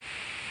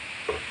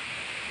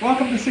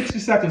Welcome to 60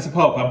 Seconds of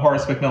Hope. I'm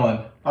Horace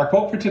McMillan. Our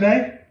quote for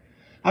today: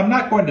 I'm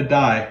not going to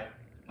die.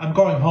 I'm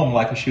going home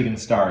like a shooting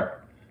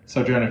star.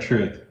 Sojourner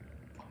Truth.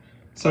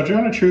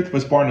 Sojourner Truth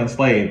was born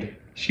enslaved.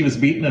 She was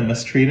beaten and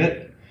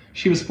mistreated.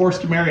 She was forced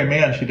to marry a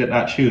man she did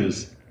not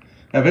choose.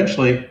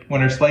 Eventually,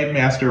 when her slave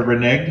master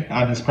reneged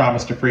on his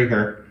promise to free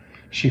her,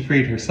 she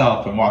freed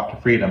herself and walked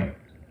to freedom.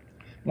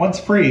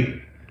 Once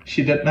free,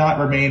 she did not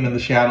remain in the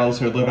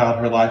shadows or live out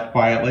her life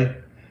quietly.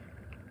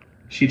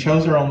 She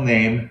chose her own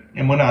name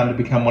and went on to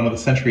become one of the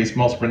century's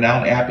most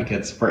renowned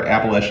advocates for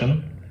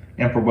abolition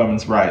and for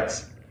women's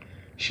rights.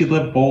 She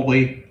lived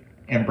boldly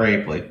and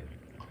bravely.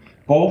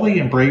 Boldly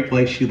and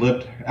bravely, she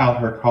lived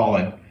out her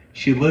calling.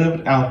 She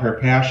lived out her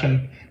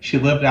passion. She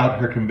lived out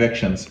her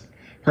convictions.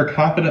 Her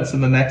confidence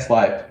in the next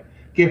life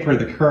gave her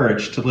the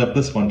courage to live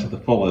this one to the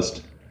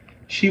fullest.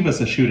 She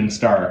was a shooting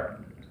star.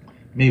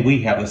 May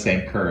we have the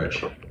same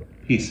courage.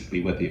 Peace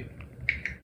be with you.